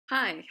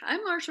Hi,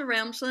 I'm Marsha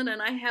Ramsland,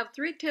 and I have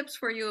 3 tips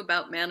for you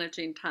about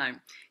managing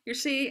time. You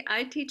see,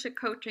 I teach a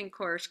coaching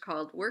course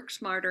called Work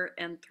Smarter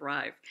and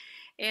Thrive.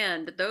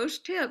 And those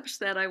tips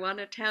that I want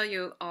to tell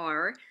you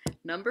are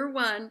number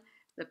one,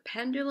 the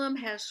pendulum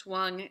has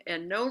swung,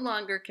 and no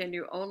longer can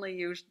you only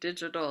use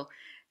digital.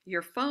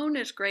 Your phone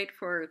is great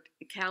for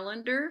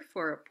calendar,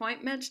 for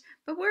appointments,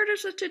 but where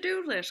does the to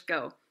do list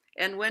go?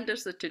 And when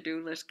does the to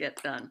do list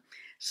get done?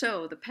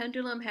 So the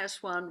pendulum has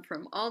swung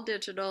from all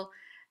digital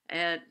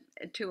and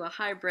to a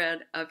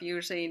hybrid of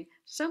using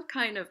some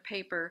kind of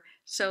paper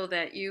so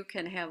that you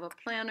can have a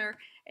planner,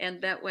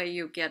 and that way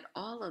you get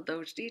all of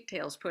those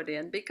details put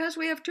in because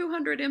we have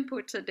 200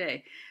 inputs a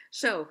day.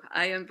 So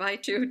I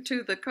invite you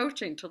to the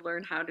coaching to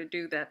learn how to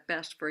do that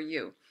best for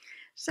you.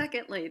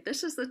 Secondly,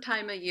 this is the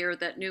time of year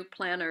that new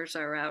planners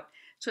are out.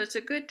 So it's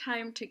a good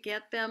time to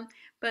get them,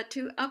 but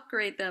to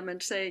upgrade them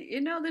and say,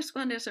 this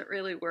one isn't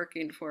really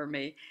working for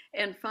me,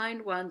 and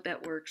find one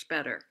that works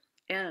better.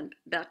 And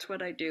that's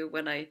what I do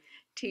when I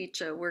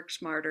teach Work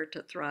Smarter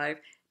to Thrive.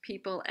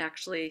 People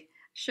actually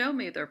show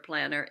me their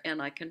planner,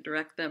 and I can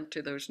direct them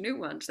to those new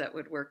ones that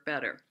would work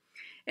better.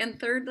 And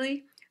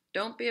thirdly,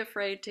 don't be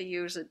afraid to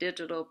use a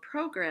digital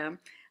program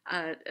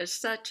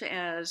such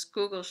as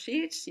Google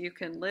Sheets. You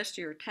can list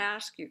your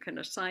tasks, you can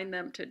assign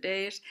them to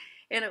days,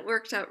 and it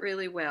works out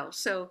really well.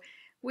 So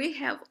we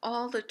have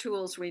all the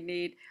tools we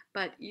need,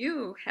 but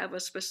you have a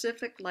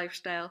specific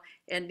lifestyle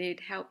and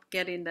need help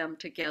getting them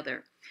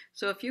together.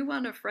 So if you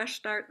want a fresh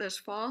start this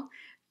fall,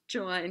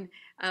 join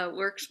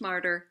Work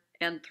Smarter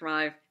and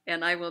Thrive,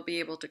 and I will be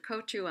able to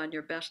coach you on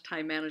your best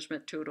time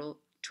management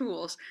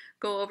tools.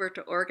 Go over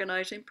to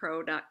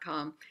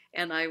organizingpro.com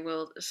and I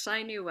will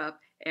sign you up,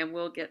 and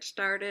we'll get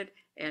started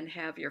and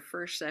have your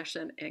first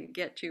session and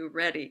get you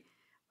ready.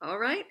 All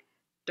right?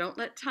 Don't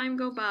let time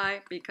go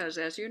by, because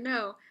as you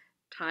know,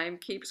 time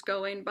keeps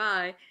going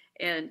by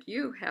and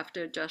you have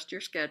to adjust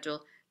your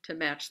schedule to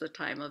match the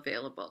time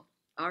available.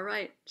 All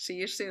right, see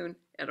you soon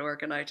at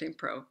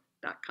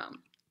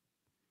organizingpro.com.